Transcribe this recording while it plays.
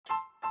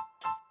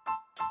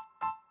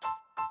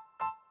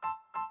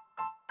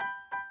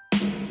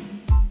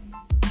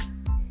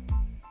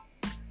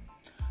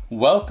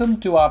Welcome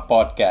to our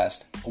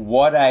podcast,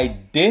 What I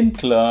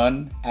Didn't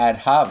Learn at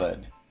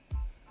Harvard.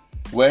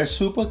 We're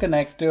super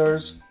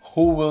connectors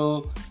who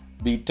will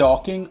be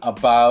talking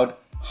about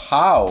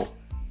how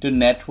to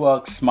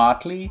network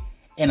smartly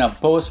in a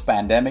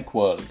post-pandemic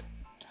world.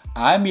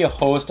 I'm your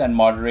host and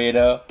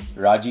moderator,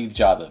 Rajiv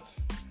Jadhav.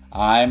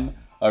 I'm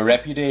a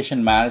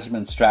reputation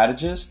management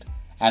strategist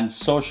and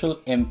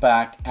social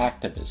impact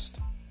activist.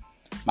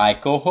 My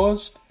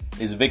co-host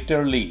is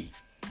Victor Lee.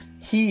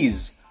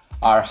 He's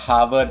our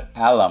Harvard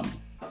alum,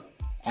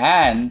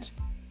 and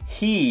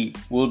he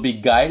will be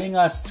guiding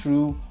us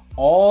through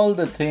all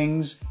the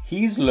things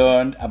he's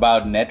learned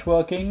about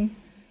networking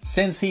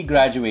since he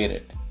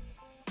graduated.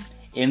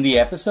 In the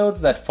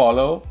episodes that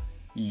follow,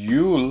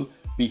 you'll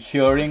be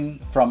hearing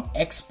from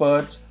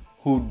experts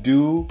who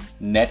do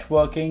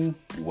networking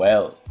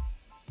well.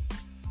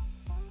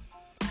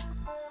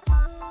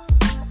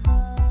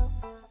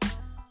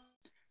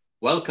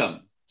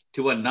 Welcome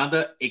to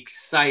another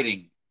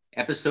exciting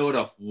episode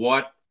of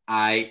What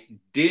I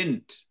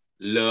Didn't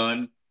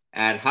Learn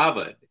at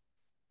Harvard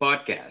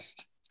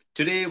podcast.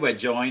 Today, we're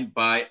joined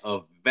by a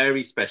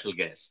very special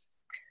guest,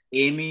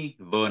 Amy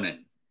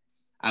Vernon.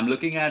 I'm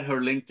looking at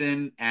her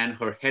LinkedIn and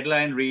her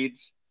headline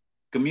reads,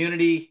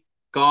 Community,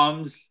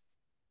 Comms,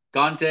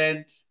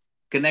 Content,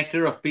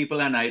 Connector of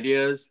People and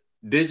Ideas,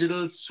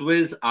 Digital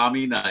Swiss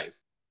Army Knife.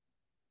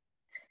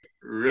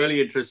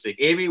 Really interesting.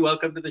 Amy,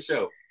 welcome to the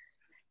show.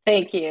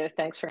 Thank you.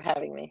 Thanks for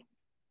having me.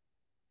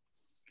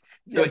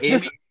 So,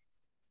 Amy,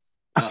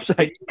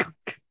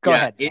 go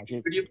ahead.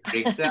 Amy, could you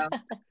break down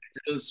the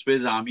Digital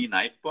Swiss Army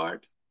Knife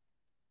part?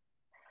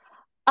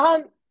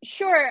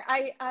 Sure.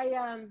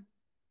 I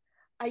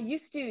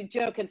used to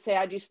joke and say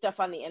I do stuff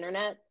on the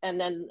internet,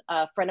 and then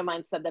a friend of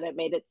mine said that it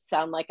made it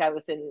sound like I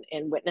was in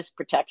witness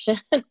protection.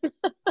 and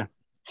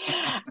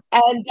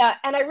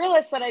I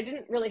realized that I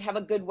didn't really have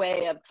a good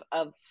way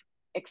of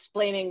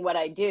explaining what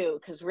I do,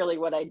 because really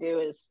what I do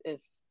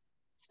is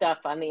stuff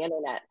on the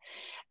internet.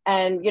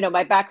 And,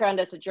 my background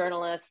as a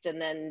journalist, and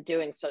then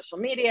doing social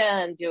media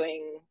and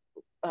doing,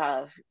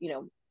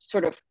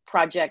 sort of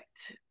product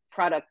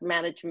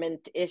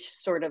management-ish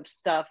sort of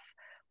stuff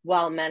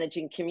while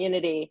managing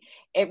community.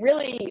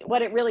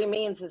 What it really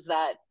means is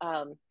that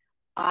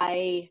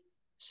I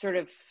sort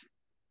of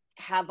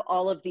have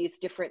all of these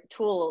different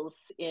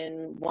tools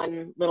in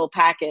one little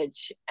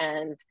package.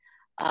 And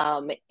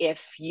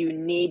if you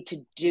need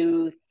to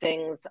do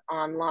things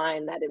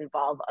online that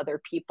involve other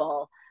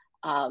people,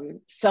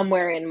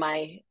 somewhere in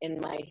my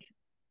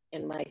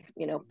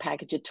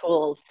package of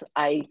tools,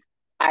 I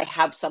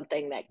have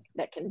something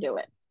that can do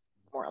it,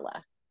 more or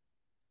less.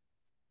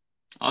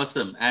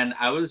 Awesome. And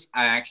I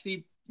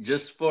actually,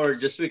 just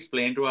to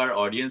explain to our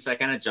audience, I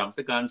kind of jumped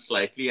the gun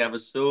slightly. I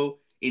was so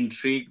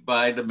intrigued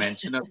by the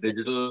mention of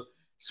digital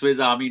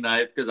Swiss Army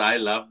knife, because I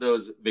love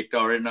those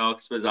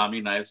Victorinox Swiss Army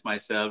knives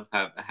myself.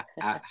 Have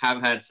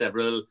had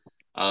several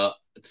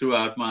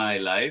throughout my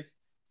life.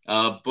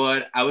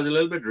 But I was a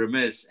little bit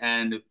remiss,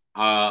 and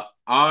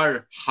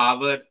our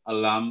Harvard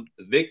alum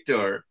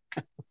Victor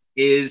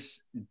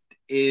is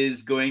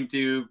going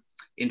to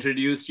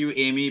introduce you,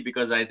 Amy,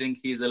 because I think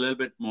he's a little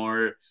bit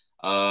more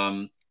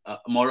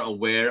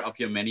aware of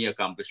your many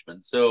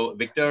accomplishments. So,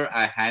 Victor,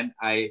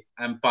 I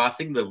am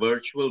passing the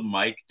virtual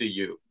mic to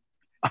you.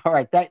 All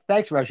right,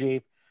 thanks,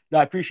 Rajiv. No,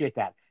 I appreciate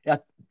that. Yeah,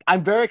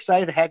 I'm very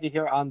excited to have you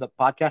here on the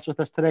podcast with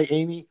us today,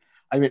 Amy.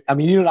 I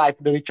mean, you and I have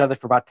known each other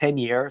for about 10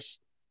 years.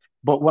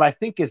 But what I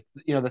think is,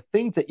 the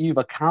things that you've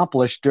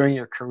accomplished during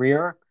your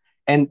career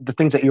and the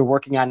things that you're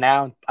working on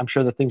now, and I'm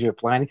sure the things you're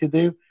planning to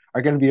do,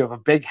 are going to be of a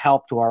big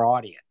help to our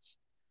audience.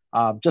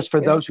 Just for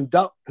those who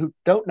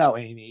don't know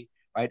Amy,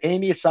 right?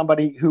 Amy is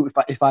somebody who,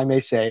 if I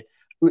may say,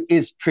 who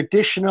is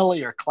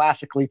traditionally or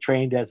classically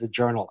trained as a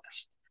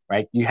journalist,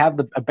 right? You have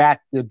the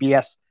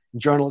BS in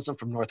journalism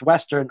from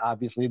Northwestern,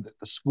 obviously the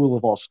school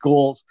of all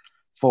schools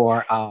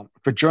for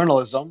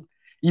journalism.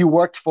 You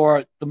worked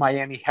for the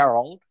Miami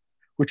Herald,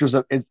 which was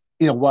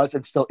was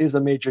and still is a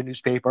major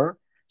newspaper.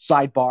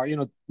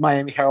 Sidebar,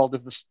 Miami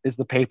Herald is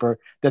the paper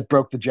that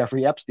broke the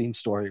Jeffrey Epstein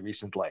story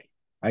recently,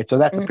 right? So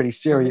that's a pretty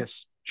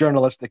serious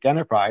journalistic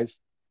enterprise.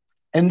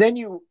 And then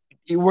you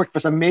worked for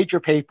some major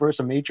papers,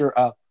 some major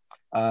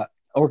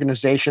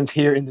organizations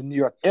here in the New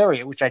York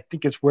area, which I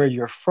think is where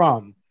you're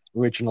from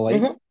originally.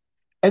 Mm-hmm.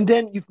 And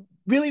then you've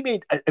really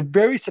made a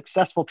very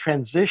successful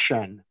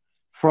transition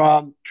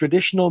from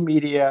traditional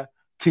media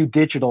to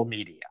digital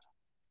media.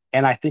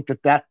 And I think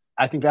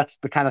that's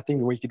the kind of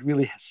thing where you could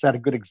really set a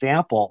good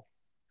example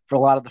for a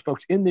lot of the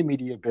folks in the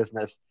media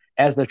business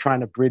as they're trying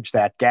to bridge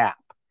that gap.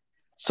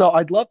 So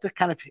I'd love to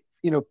kind of,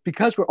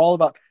 because we're all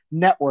about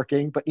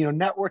networking, but,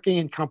 networking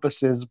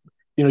encompasses,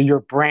 your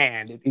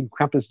brand. It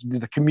encompasses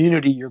the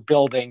community you're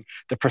building,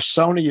 the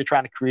persona you're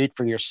trying to create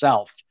for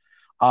yourself.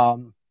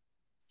 And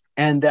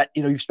that,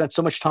 you've spent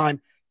so much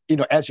time,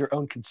 as your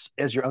own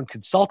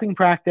consulting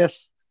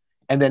practice.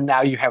 And then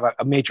now you have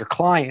a major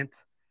client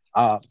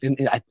in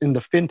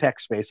the fintech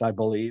space, I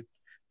believe,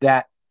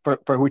 that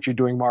for which you're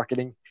doing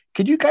marketing.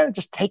 Could you kind of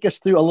just take us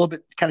through a little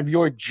bit kind of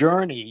your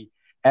journey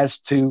as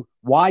to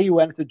why you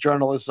went into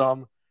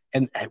journalism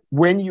and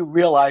when you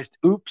realized,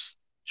 oops,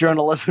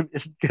 journalism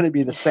isn't going to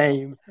be the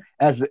same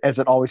as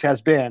it always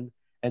has been,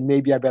 and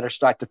maybe I better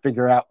start to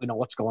figure out,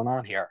 what's going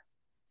on here.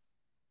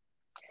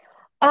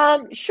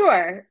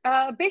 Sure.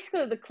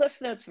 Basically, the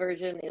Cliff's Notes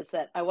version is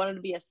that I wanted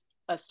to be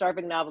a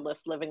starving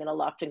novelist living in a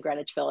loft in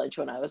Greenwich Village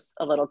when I was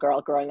a little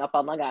girl growing up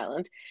on Long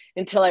Island,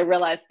 until I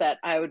realized that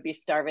I would be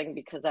starving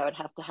because I would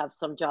have to have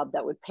some job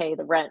that would pay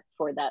the rent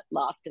for that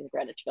loft in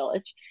Greenwich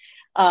Village.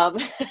 Um,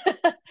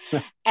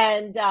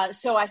 and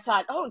so I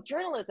thought, oh,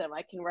 journalism,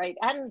 I can write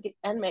and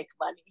make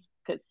money,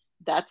 because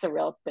that's a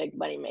real big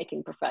money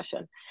making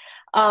profession.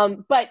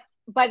 But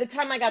by the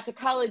time I got to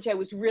college, I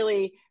was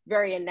really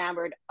very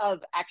enamored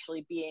of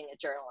actually being a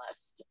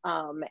journalist.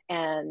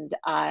 And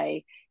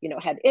I,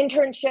 had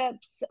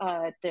internships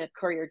at the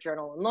Courier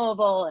Journal in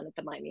Louisville and at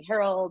the Miami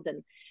Herald,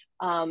 and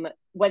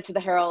went to the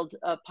Herald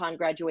upon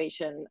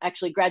graduation,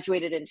 actually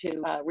graduated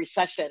into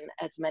recession,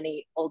 as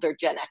many older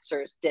Gen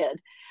Xers did.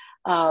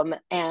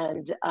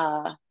 And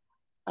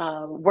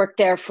worked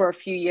there for a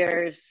few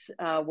years,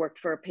 worked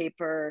for a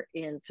paper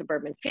in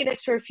suburban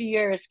Phoenix for a few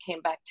years,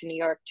 came back to New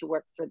York to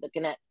work for the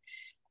Gannett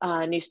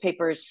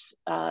newspapers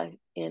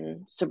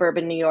in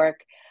suburban New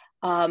York.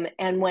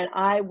 And when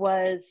I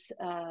was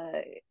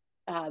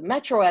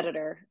Metro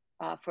editor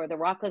for the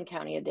Rockland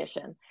County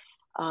edition,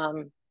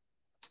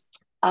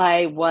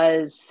 I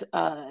was,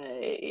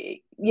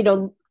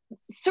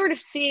 sort of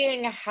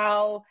seeing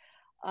how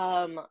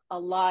a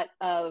lot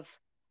of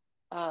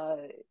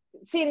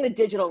seeing the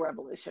digital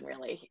revolution,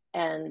 really,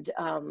 and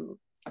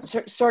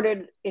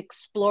started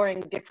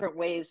exploring different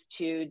ways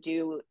to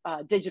do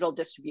digital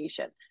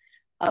distribution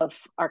of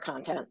our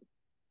content.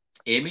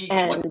 Amy,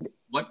 and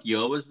what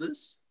year was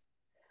this?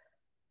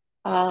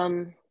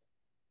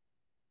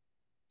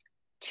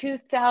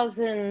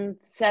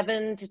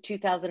 2007 to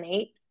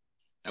 2008.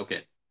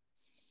 Okay.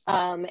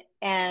 And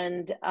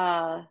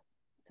so,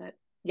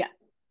 yeah.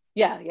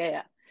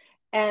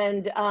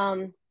 And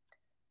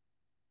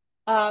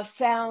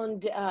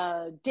found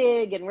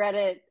Dig and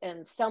Reddit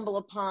and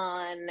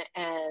StumbleUpon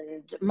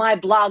and My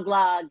Blog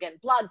Log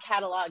and Blog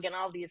Catalog and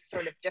all these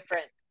sort of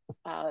different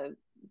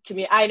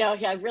I know,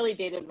 I really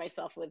dated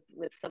myself with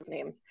some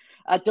names.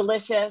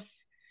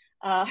 Delicious.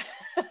 And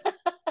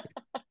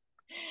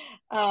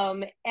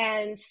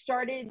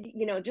started,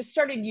 just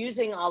started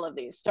using all of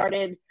these,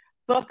 started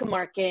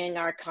bookmarking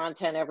our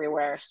content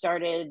everywhere,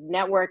 started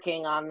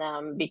networking on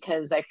them,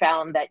 because I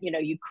found that,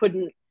 you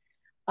couldn't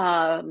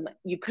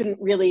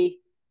really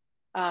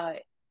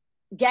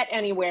get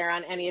anywhere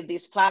on any of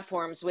these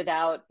platforms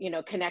without,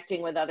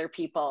 connecting with other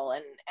people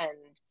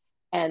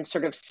and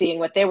sort of seeing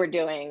what they were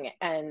doing,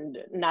 and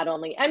not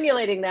only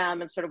emulating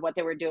them and sort of what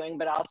they were doing,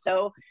 but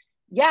also,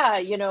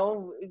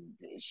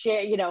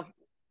 share,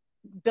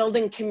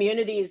 building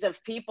communities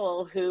of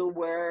people who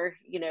were,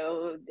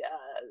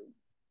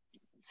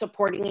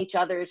 supporting each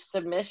other's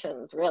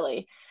submissions,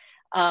 really.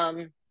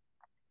 And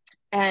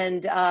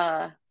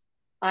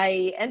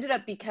I ended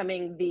up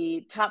becoming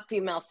the top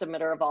female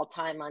submitter of all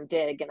time on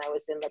Dig, and I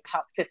was in the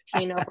top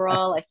 15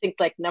 overall, I think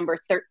like number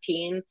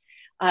 13.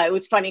 It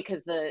was funny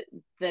because the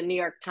New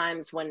York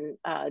Times, when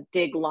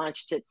Dig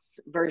launched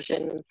its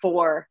version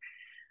 4,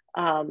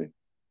 I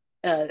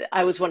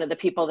was one of the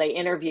people they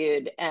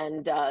interviewed,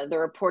 and the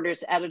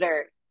reporter's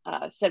editor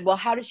said, well,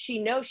 how does she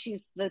know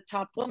she's the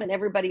top woman?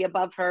 Everybody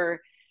above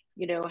her,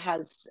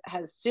 has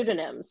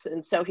pseudonyms.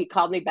 And so he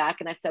called me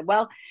back, and I said,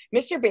 well,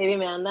 Mr.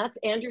 Babyman, that's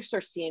Andrew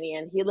Sorsini,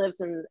 and he lives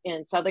in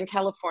Southern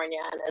California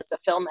and is a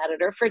film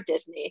editor for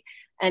Disney.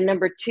 And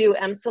number 2,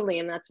 M.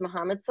 Salim, that's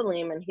Muhammad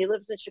Salim, and he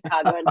lives in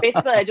Chicago. And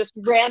basically I just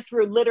ran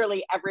through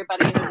literally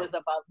everybody who was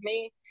above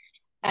me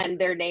and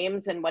their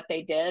names and what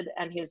they did.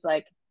 And he was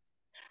like,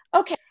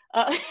 okay.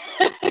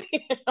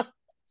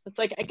 It's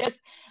like, I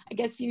guess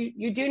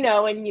you do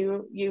know, and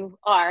you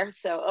are,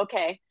 so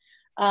okay.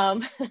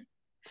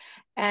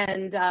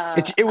 And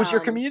it was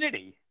your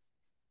community.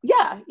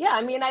 Yeah.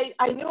 I mean, I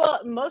knew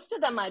most of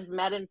them I'd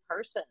met in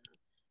person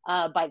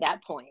by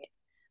that point.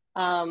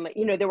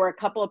 There were a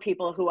couple of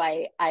people who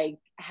I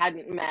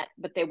hadn't met,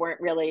 but they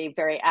weren't really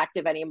very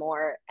active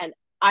anymore, and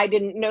I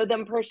didn't know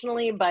them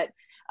personally, but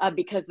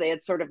because they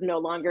had sort of no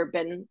longer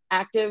been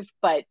active.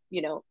 But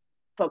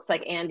folks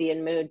like Andy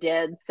and Moo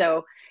did.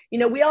 So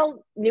we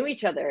all knew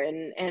each other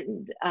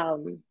and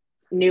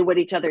knew what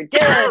each other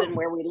did and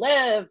where we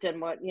lived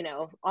and what,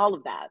 all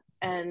of that.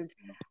 And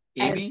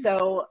Amy? And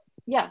so,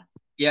 yeah.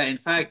 Yeah, in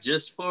fact,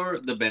 just for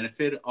the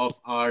benefit of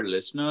our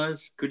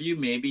listeners, could you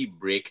maybe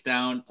break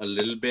down a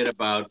little bit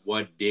about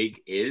what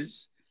Dig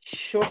is?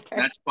 Sure.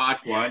 That's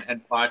part 1.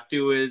 And part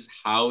 2 is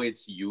how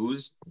it's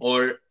used,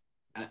 or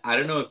I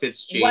don't know if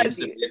it's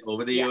changed a bit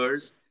over the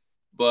years,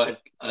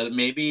 but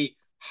maybe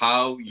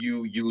how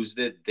you used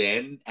it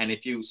then, and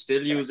if you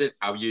still use it,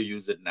 how you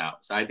use it now.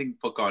 So I think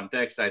for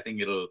context, I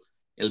think it'll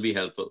be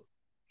helpful.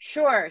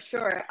 Sure.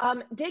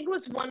 Dig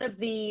was one of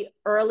the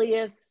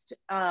earliest,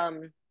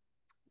 I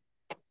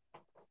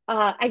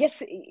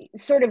guess,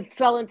 sort of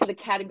fell into the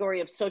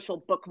category of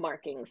social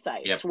bookmarking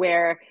sites,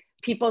 where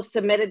people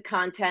submitted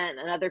content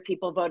and other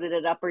people voted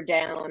it up or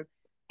down.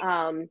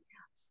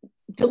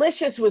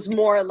 Delicious was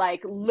more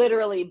like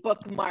literally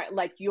bookmark,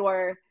 like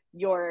your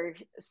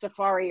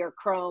Safari or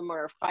Chrome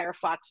or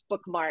Firefox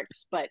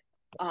bookmarks, but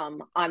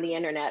on the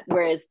internet,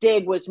 whereas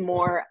Dig was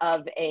more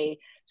of a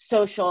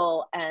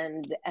social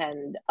and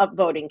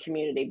upvoting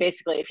community.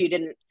 Basically, if you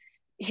didn't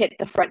hit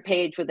the front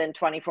page within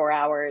 24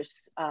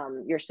 hours,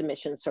 your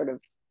submission sort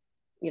of,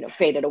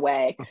 faded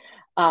away.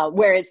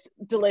 Whereas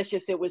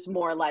Delicious, it was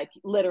more like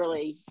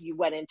literally you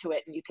went into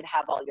it and you could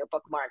have all your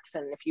bookmarks.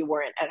 And if you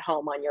weren't at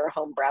home on your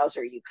home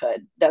browser, you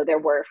could, though there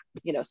were,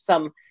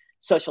 some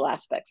social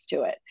aspects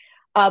to it.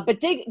 But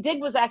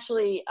Dig was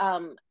actually,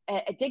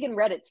 Dig and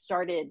Reddit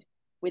started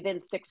within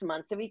 6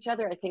 months of each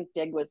other. I think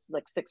Dig was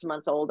like 6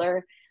 months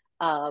older.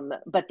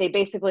 But they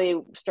basically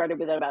started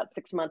within about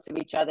 6 months of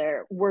each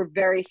other. Were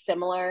very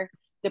similar.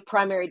 The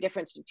primary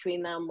difference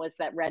between them was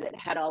that Reddit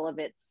had all of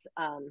its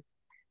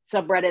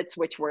subreddits,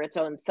 which were its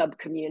own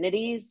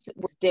sub-communities.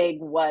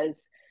 Dig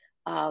was,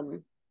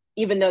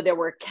 even though there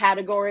were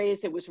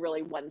categories, it was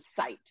really one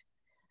site.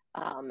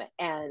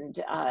 And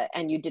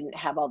you didn't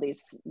have all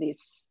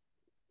these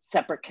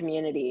separate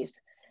communities.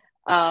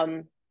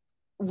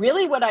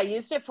 Really what I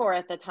used it for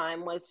at the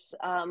time was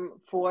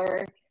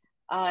for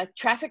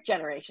traffic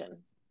generation.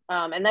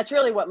 And that's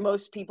really what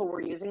most people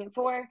were using it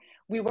for.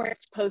 We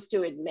weren't supposed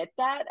to admit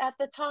that at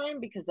the time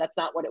because that's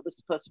not what it was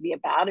supposed to be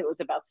about.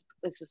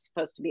 This was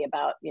supposed to be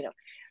about,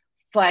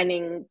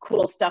 finding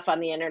cool stuff on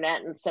the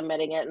internet and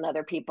submitting it and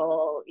other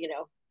people,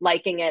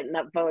 liking it and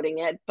upvoting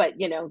it. But,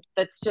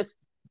 that's just,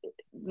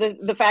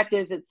 the fact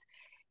is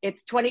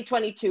it's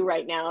 2022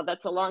 right now.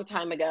 That's a long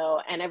time ago.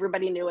 And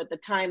everybody knew at the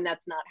time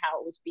that's not how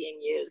it was being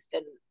used.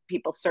 And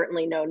people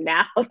certainly know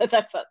now that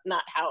that's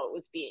not how it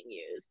was being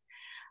used.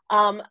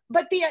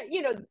 But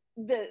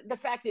the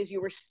fact is you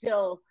were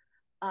still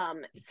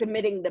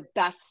submitting the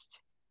best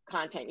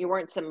content. You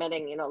weren't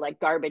submitting, like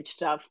garbage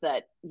stuff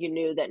that you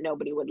knew that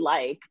nobody would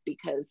like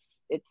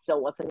because it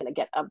still wasn't going to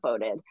get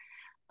upvoted.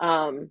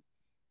 I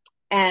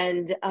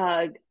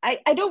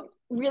don't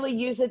really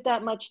use it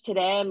that much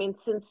today. I mean,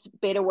 since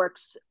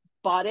BetaWorks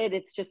bought it,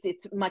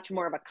 it's much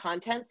more of a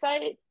content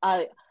site.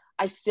 I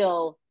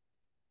still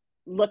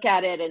look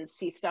at it and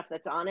see stuff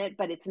that's on it,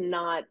 but it's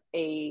not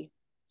a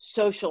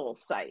social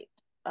site,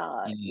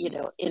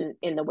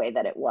 in the way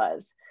that it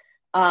was.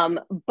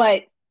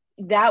 But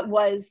that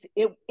was,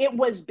 it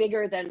was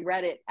bigger than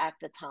Reddit at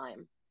the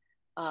time.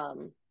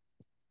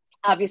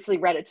 Obviously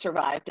Reddit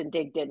survived and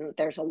Dig didn't.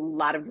 There's a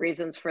lot of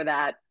reasons for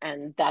that.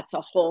 And that's a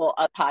whole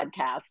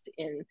podcast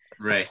in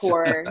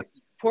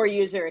poor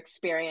user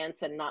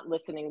experience and not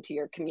listening to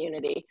your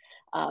community.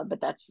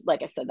 But that's,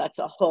 like I said, that's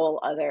a whole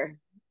other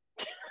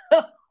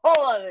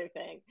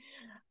thing.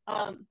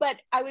 But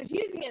I was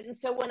using it. And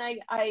so when I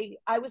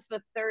was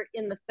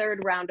in the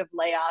third round of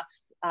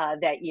layoffs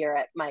that year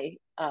at my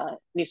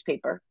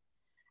newspaper.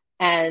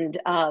 And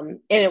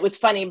it was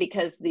funny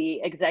because the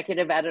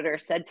executive editor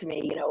said to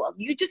me, well,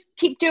 you just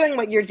keep doing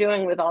what you're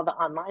doing with all the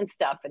online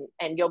stuff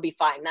and you'll be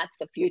fine. That's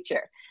the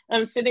future.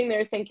 And I'm sitting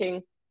there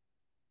thinking,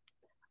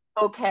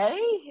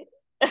 okay.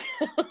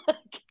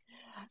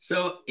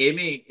 So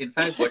Amy, in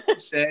fact, what you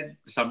said,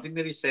 something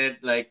that you said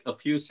like a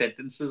few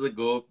sentences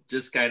ago,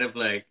 just kind of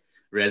like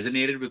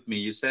resonated with me.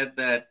 You said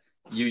that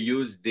you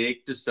used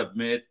Dig to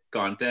submit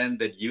content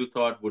that you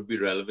thought would be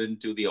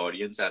relevant to the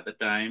audience at the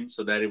time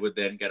so that it would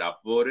then get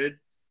upvoted.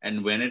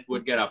 And when it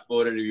would get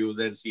upvoted, you would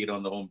then see it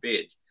on the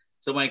homepage.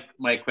 So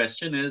my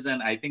question is,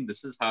 and I think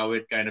this is how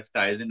it kind of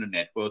ties into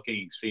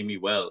networking extremely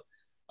well,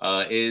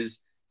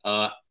 is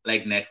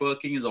like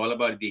networking is all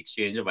about the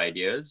exchange of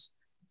ideas.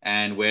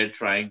 And we're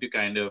trying to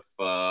kind of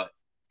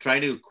try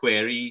to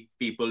query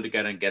people to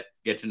kind of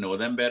get to know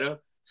them better.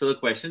 So the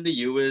question to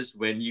you is,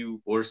 when you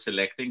were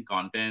selecting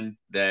content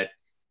that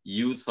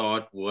you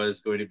thought was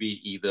going to be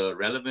either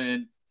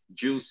relevant,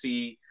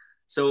 juicy,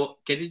 so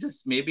can you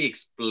just maybe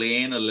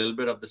explain a little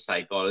bit of the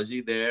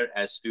psychology there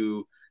as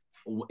to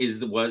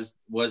was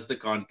the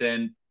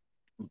content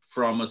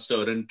from a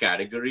certain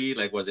category?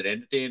 Like, was it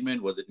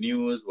entertainment? Was it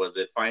news? Was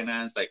it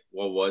finance? Like,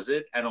 what was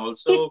it? And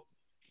also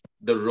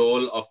the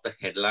role of the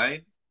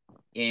headline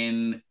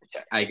in,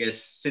 I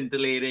guess,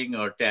 scintillating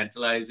or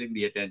tantalizing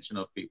the attention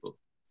of people.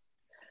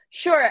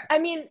 Sure. I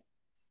mean,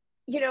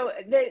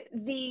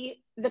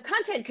 the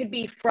content could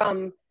be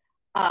from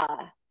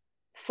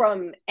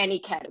any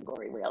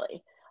category,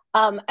 really.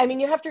 I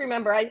mean, you have to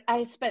remember,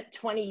 I spent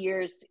 20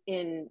 years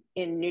in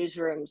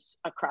newsrooms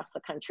across the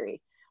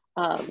country,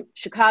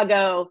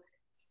 Chicago,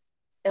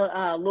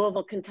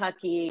 Louisville,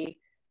 Kentucky,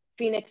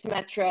 Phoenix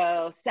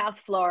Metro, South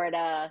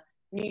Florida,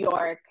 New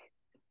York.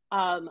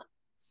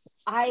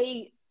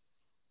 I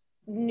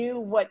knew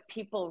what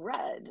people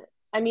read.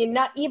 I mean,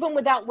 not even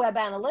without web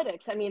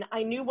analytics. I mean,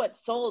 I knew what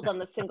sold on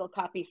the single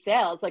copy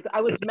sales. Like, I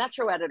was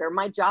Metro editor.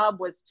 My job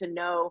was to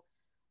know,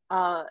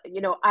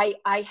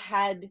 I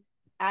had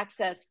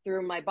access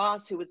through my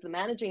boss, who was the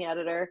managing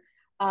editor,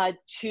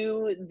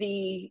 to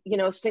the,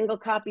 single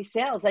copy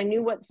sales. I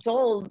knew what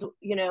sold,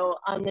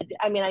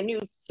 I knew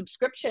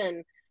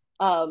subscription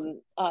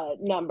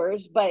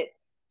numbers, but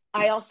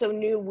I also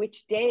knew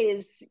which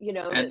days,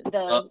 And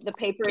the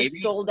papers Amy,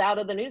 sold out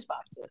of the news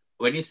boxes.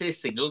 when you say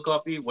single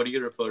copy, what are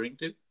you referring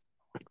to?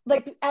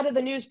 Like out of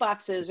the news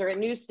boxes or at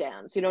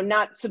newsstands,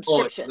 not Oh,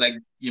 subscription. like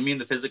you mean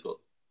the physical?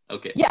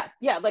 Okay.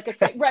 Yeah, like a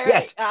right.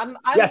 Yes.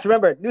 Yes,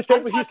 remember, I'm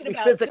newspapers used to talking be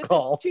about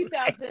physical. This is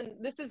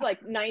 2000. This is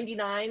like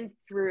 99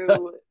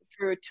 through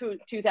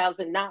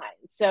 2009.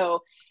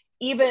 So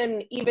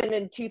even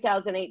in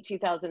 2008,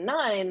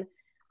 2009,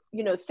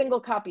 single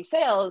copy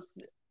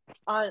sales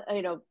on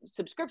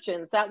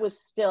subscriptions, that was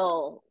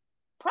still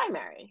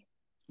primary.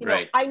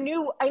 Right. I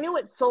knew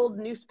it sold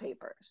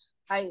newspapers.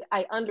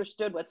 I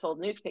understood what sold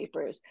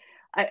newspapers.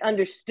 I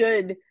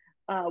understood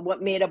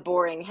what made a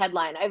boring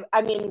headline.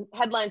 I mean,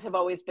 headlines have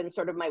always been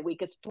sort of my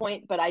weakest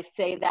point, but I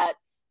say that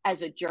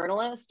as a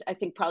journalist, I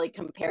think probably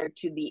compared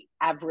to the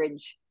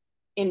average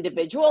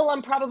individual,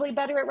 I'm probably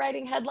better at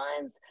writing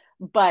headlines.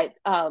 But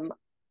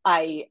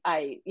I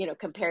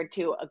compared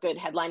to a good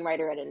headline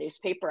writer at a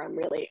newspaper, I'm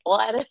really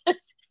awful at it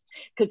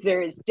because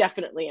there is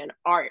definitely an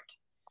art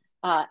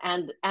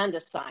and a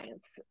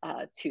science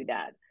to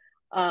that.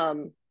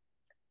 I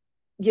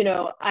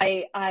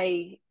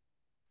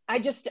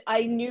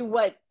knew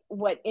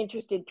what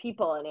interested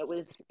people, and it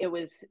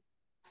was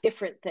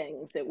different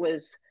things. It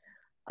was,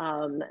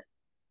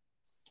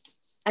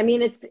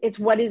 it's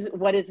what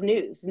is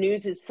news.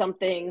 News is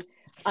something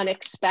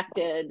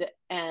unexpected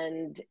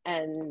and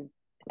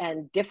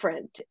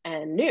different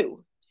and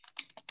new.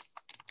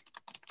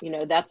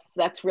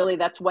 That's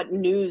what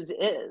news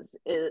is.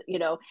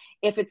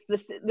 If it's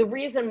the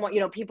reason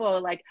what people are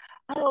like,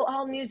 oh,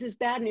 all news is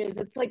bad news.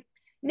 It's like,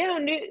 no,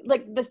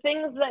 like the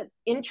things that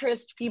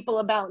interest people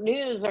about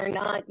news are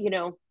not,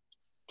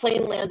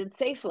 plane landed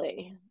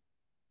safely.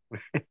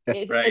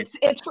 Right.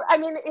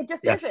 It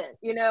just Yes. isn't.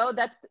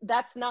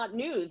 That's not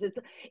news.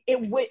 It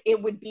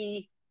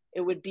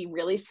would be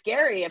really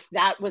scary if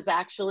that was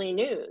actually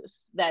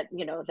news, that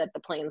that the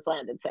planes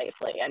landed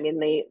safely. I mean,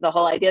 the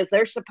whole idea is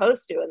they're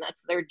supposed to, and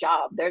that's their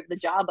job. The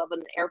job of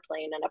an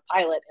airplane and a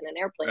pilot in an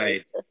airplane Right.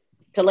 is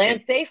to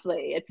land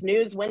safely. It's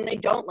news when they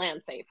don't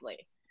land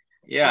safely.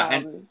 Yeah,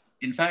 and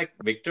in fact,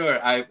 Victor,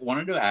 I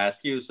wanted to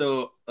ask you,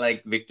 so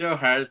like Victor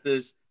has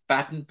this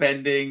patent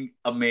pending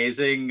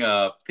amazing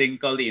thing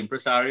called the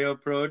impresario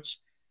approach.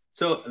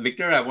 So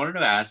Victor, I wanted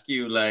to ask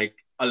you, like,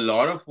 a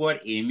lot of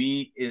what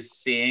Amy is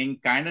saying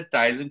kind of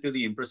ties into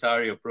the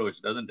impresario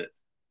approach, doesn't it?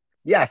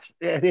 Yes,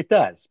 it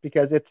does,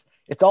 because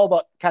it's all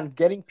about kind of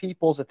getting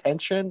people's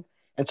attention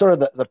and sort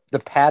of the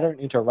pattern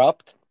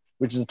interrupt,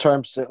 which is a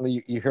term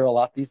certainly you hear a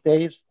lot these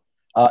days.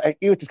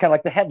 Which is kind of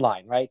like the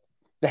headline, right?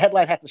 The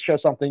headline has to show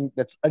something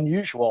that's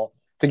unusual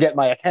to get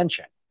my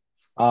attention.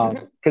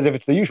 Because if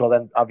it's the usual,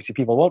 then obviously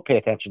people won't pay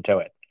attention to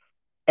it.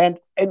 And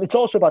it's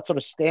also about sort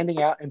of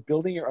standing out and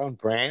building your own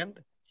brand.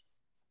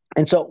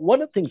 And so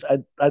one of the things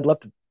I'd love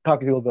to talk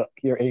to you about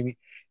here, Amy,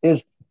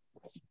 is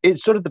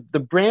sort of the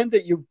brand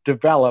that you've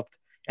developed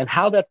and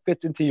how that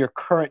fits into your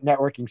current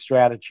networking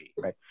strategy,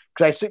 right?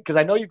 Because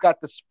I know you've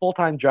got this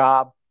full-time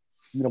job,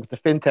 with the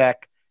fintech,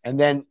 and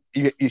then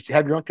you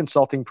have your own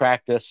consulting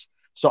practice.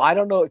 So I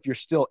don't know if you're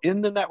still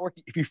in the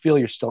networking, if you feel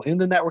you're still in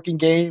the networking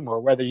game,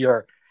 or whether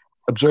you're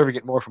observing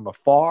it more from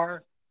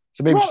afar.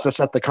 So maybe just to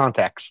set the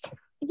context.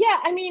 Yeah,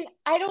 I mean,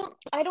 I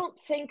don't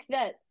think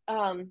that.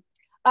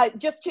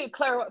 Just to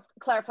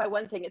clarify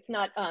one thing, it's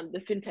not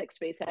the fintech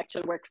space. I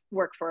actually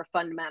work for a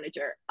fund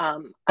manager.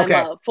 I'm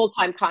a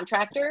full-time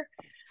contractor.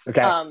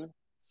 Okay.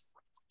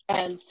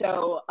 And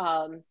so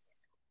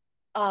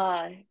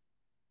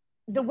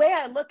the way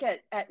I look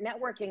at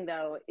networking,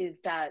 though,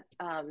 is that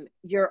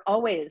you're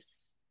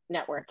always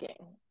networking.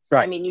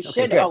 Right. I mean, you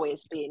should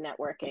always be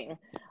networking.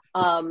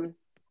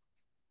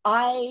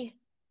 I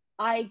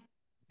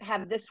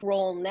have this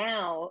role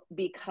now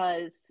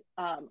because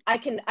I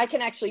can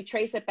actually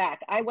trace it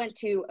back. I went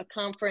to a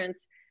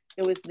conference.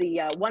 It was the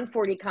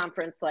 140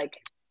 conference, like,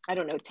 I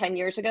don't know, 10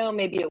 years ago,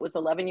 maybe it was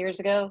 11 years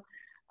ago,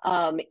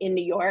 in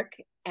New York.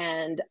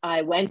 And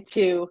I went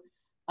to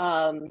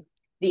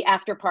the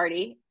after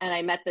party, and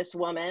I met this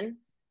woman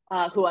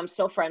who I'm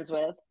still friends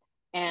with.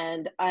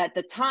 And at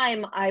the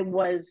time I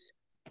was,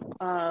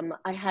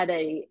 I had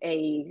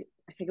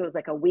I think it was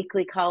like a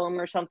weekly column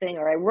or something,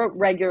 or I wrote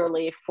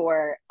regularly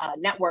for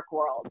Network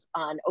World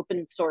on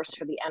open source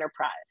for the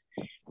enterprise.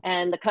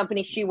 And the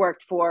company she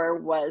worked for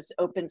was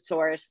open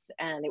source,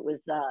 and it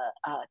was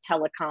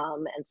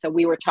telecom. And so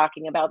we were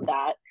talking about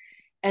that.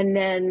 And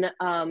then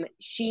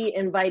she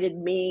invited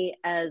me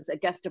as a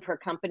guest of her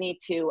company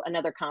to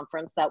another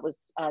conference that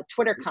was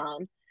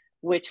TwitterCon,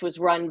 which was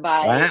run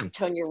by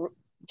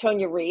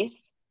Tonya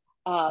Reese,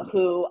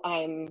 who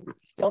I'm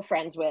still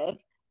friends with.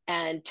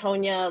 And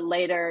Tonya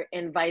later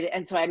invited,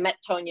 and so I met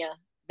Tonya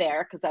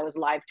there because I was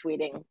live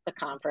tweeting the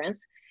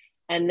conference.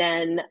 And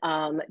then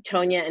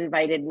Tonya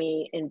invited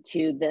me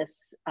into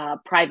this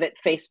private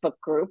Facebook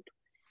group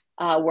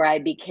where I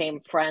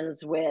became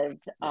friends with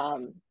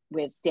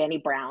Danny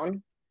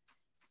Brown.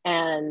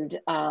 And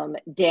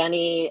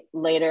Danny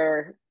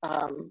later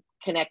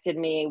connected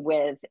me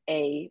with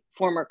a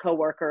former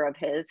coworker of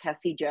his,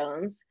 Hesse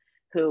Jones,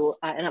 who,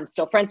 and I'm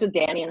still friends with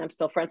Danny, and I'm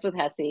still friends with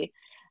Hesse.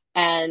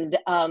 And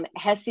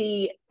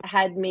Hesse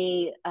had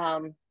me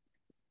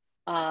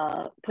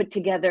put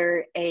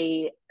together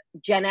a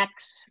Gen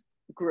X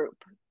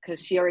group, because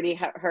she already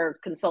her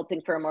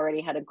consulting firm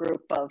already had a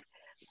group of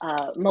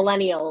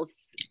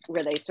millennials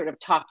where they sort of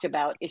talked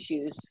about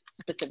issues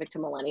specific to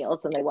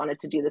millennials, and they wanted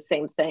to do the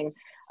same thing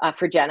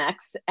for Gen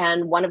X.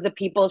 And one of the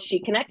people she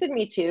connected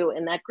me to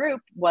in that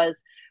group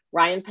was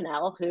Ryan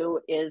Pennell,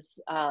 who is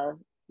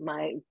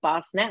my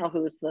boss now,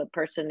 who's the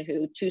person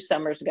who 2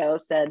 summers ago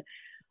said,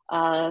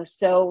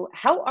 so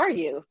how are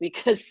you?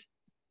 Because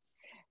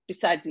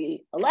besides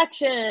the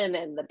election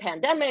and the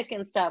pandemic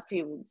and stuff,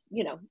 he was,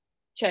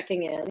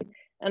 checking in.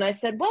 And I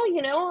said, well,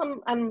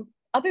 I'm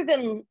other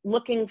than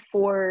looking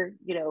for,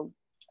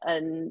 a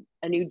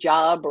new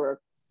job or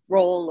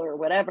role or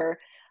whatever,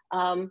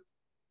 I'm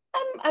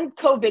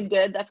COVID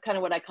good. That's kind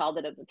of what I called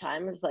it at the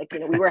time. It's like,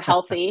 we were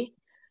healthy.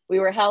 We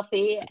were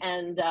healthy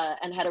and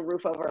had a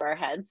roof over our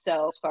heads.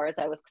 So as far as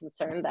I was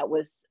concerned, that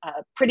was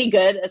pretty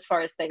good as far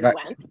as things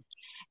went.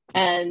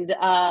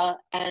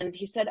 And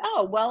he said,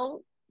 oh,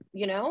 well,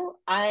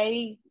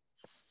 I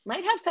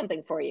might have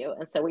something for you.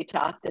 And so we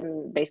talked,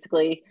 and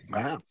basically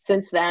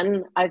since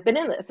then I've been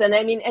in this. And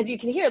I mean, as you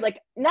can hear, like,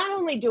 not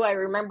only do I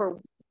remember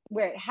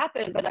where it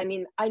happened, but I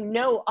mean, I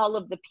know all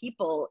of the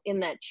people in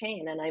that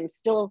chain, and I'm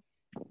still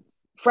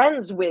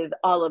friends with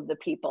all of the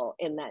people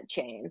in that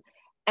chain.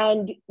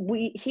 And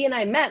he and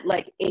I met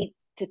like 8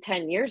 to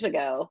 10 years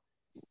ago.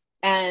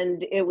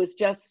 And it was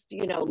just,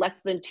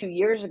 less than 2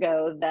 years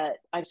ago that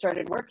I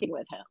started working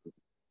with him.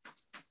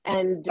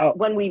 And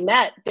when we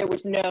met, there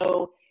was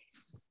no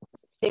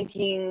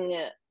thinking,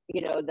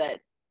 that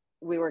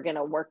we were going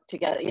to work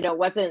together.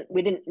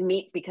 We didn't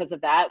meet because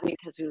of that,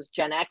 because it was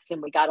Gen X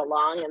and we got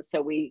along. And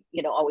so we,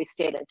 always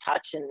stayed in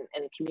touch and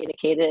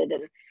communicated.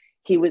 And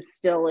he was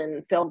still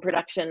in film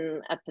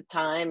production at the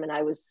time. And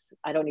I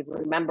don't even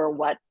remember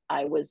what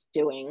I was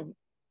doing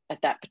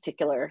at that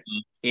particular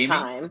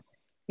time.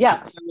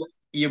 Yeah. So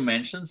you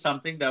mentioned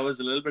something that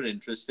was a little bit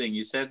interesting.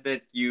 You said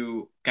that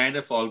you kind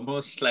of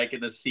almost like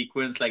in a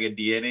sequence, like a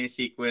DNA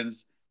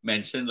sequence,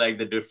 mentioned like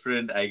the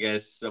different, I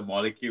guess,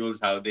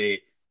 molecules, how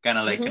they kind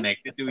of like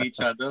connected to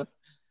each other.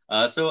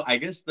 So I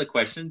guess the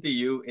question to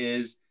you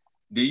is,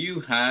 do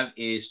you have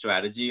a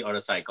strategy or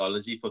a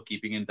psychology for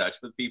keeping in touch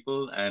with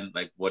people? And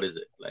like, what is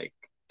it? Like,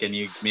 can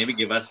you maybe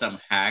give us some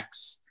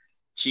hacks,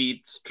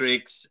 cheats,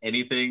 tricks,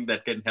 anything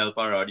that can help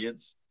our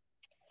audience?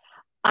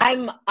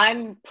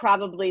 I'm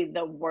probably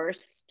the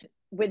worst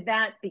with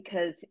that,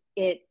 because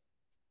it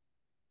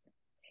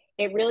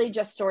really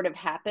just sort of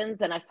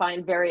happens. And I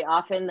find very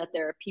often that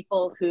there are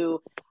people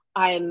who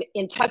I'm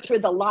in touch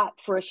with a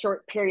lot for a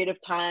short period of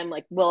time,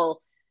 like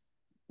we'll,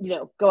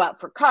 go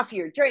out for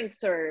coffee or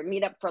drinks or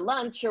meet up for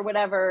lunch or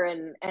whatever,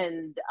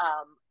 and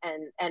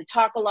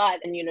talk a lot.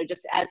 And,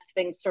 just as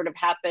things sort of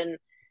happen,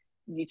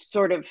 you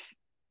sort of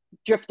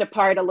drift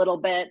apart a little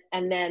bit.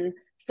 And then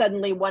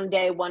suddenly one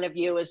day, one of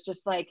you is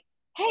just like,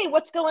 hey,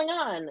 what's going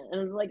on?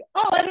 And I'm like,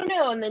 oh, I don't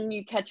know. And then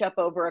you catch up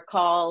over a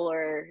call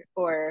or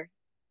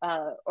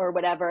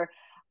whatever.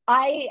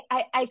 I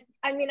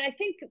mean, I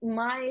think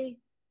my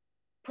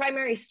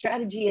primary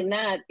strategy in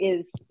that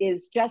is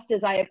just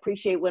as I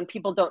appreciate when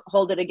people don't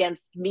hold it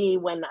against me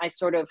when I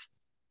sort of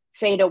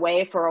fade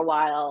away for a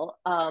while.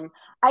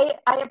 I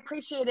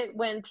appreciate it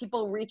when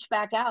people reach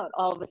back out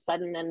all of a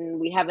sudden and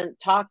we haven't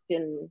talked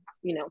in,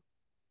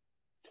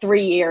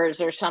 3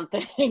 years or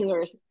something,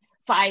 or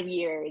 5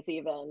 years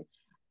even.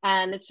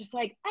 And it's just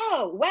like,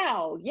 oh,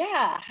 wow,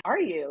 yeah, how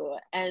are you?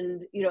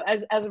 And,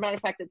 as a matter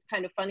of fact, it's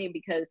kind of funny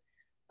because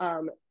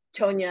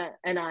Tonya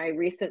and I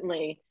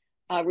recently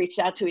reached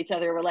out to each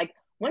other. We're like,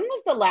 when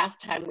was the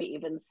last time we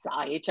even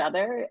saw each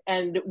other?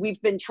 And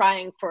we've been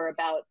trying for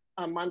about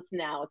a month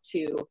now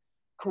to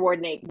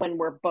coordinate when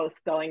we're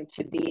both going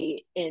to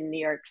be in New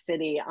York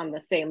City on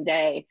the same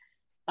day,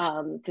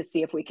 to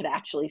see if we could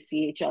actually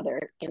see each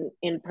other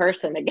in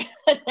person again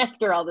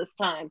after all this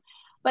time.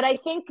 But I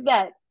think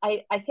that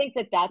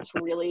that's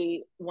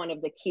really one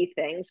of the key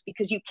things,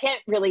 because you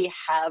can't really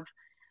have,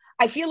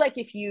 I feel like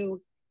if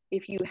you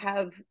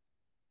have,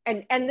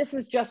 and this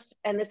is just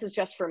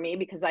for me,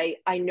 because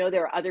I know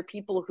there are other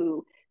people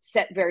who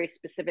set very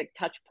specific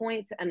touch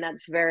points, and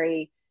that's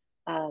very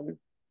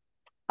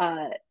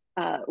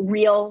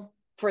real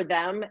for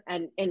them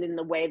and in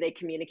the way they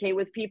communicate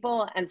with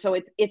people. And so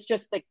it's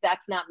just like,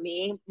 that's not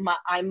me.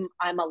 I'm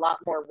a lot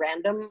more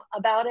random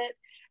about it.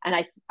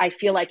 And I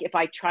feel like if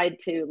I tried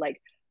to like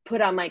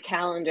put on my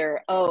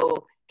calendar,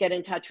 get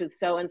in touch with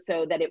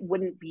so-and-so, that it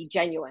wouldn't be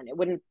genuine. It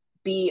wouldn't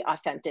be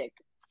authentic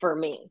for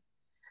me.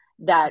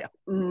 That,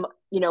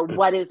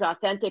 what is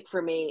authentic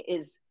for me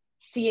is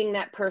seeing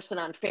that person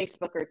on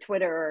Facebook or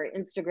Twitter or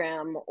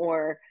Instagram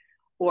or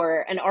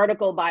an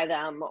article by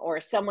them, or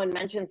someone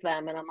mentions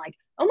them. And I'm like,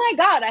 oh my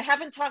God, I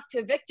haven't talked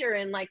to Victor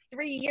in like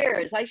 3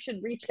 years. I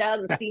should reach out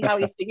and see how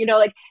he's doing.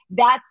 Like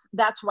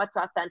that's what's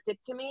authentic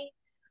to me.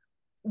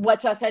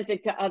 What's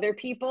authentic to other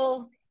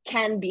people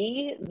can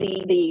be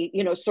the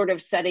sort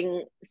of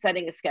setting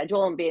a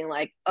schedule and being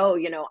like, oh,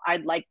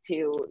 I'd like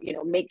to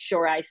make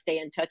sure I stay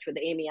in touch with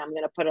Amy. I'm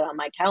going to put it on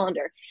my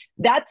calendar.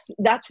 That's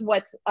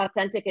what's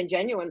authentic and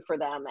genuine for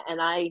them,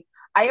 and I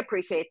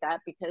appreciate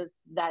that,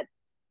 because that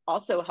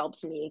also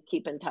helps me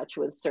keep in touch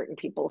with certain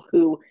people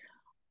who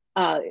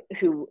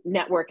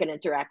network and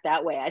interact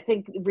that way. I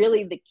think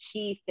really the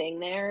key thing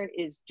there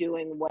is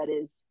doing what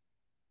is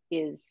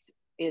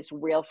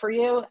real for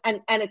you.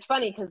 And it's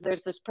funny because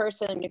there's this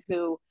person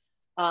who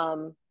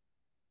I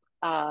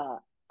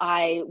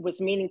was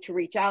meaning to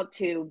reach out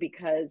to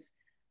because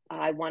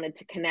I wanted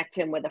to connect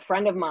him with a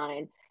friend of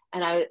mine,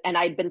 and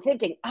I'd been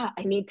thinking,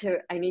 I need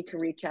to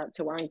reach out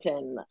to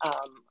Warrington.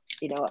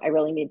 I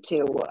really need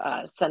to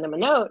send him a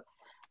note.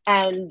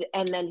 And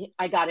then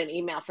I got an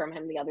email from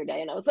him the other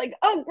day, and I was like,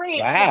 oh,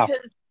 great. Wow.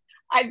 Because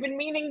I've been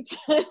meaning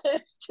to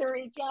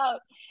reach out.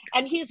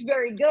 And he's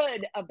very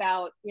good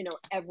about,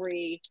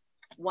 every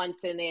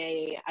once in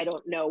a, I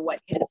don't know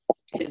what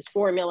his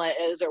formula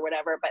is or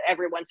whatever, but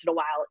every once in a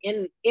while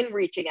in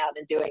reaching out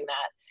and doing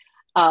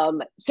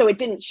that. So it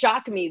didn't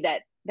shock me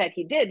that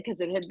he did,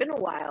 because it had been a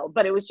while,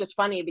 but it was just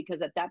funny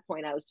because at that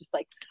point I was just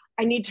like,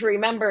 I need to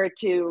remember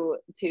to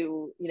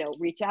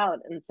reach out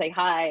and say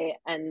hi.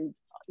 And,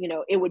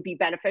 it would be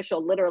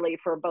beneficial literally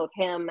for both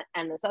him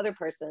and this other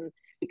person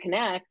to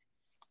connect.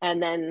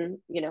 And then,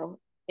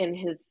 in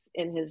his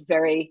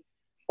very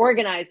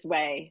organized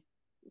way,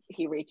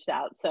 he reached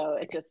out. So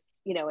it just,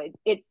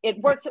 it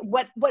works.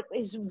 What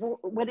is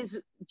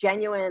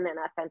genuine and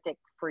authentic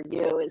for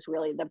you is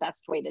really the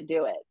best way to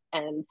do it.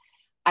 And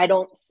I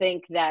don't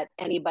think that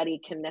anybody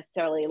can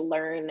necessarily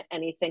learn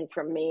anything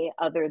from me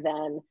other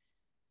than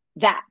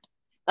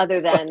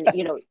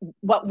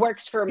what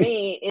works for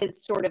me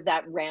is sort of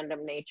that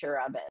random nature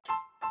of it.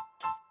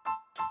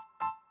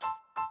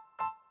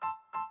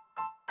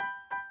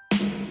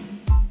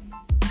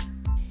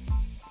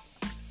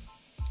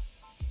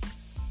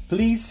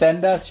 Please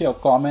send us your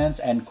comments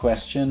and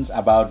questions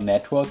about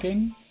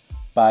networking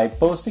by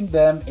posting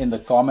them in the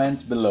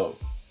comments below.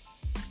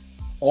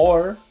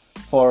 Or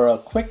for a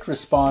quick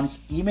response,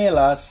 email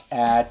us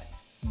at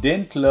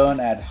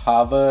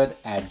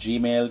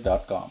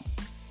didntlearn@harvard@gmail.com.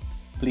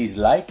 Please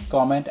like,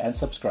 comment, and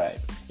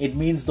subscribe. It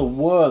means the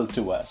world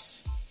to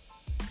us.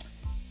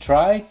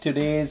 Try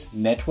today's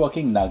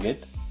networking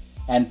nugget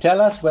and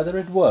tell us whether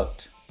it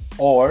worked,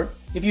 or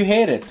if you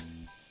hate it,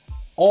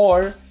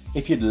 or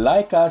if you'd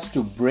like us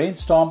to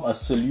brainstorm a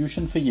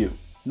solution for you.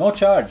 No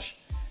charge.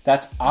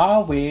 That's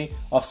our way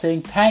of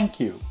saying thank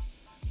you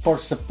for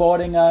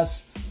supporting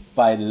us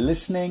by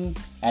listening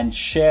and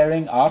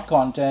sharing our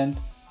content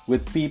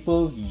with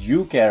people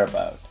you care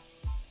about.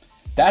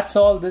 That's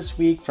all this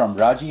week from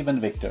Rajiv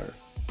and Victor.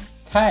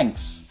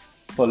 Thanks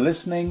for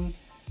listening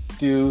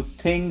to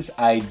Things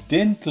I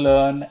Didn't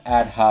Learn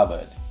at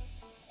Harvard.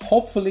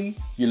 Hopefully,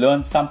 you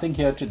learned something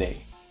here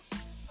today.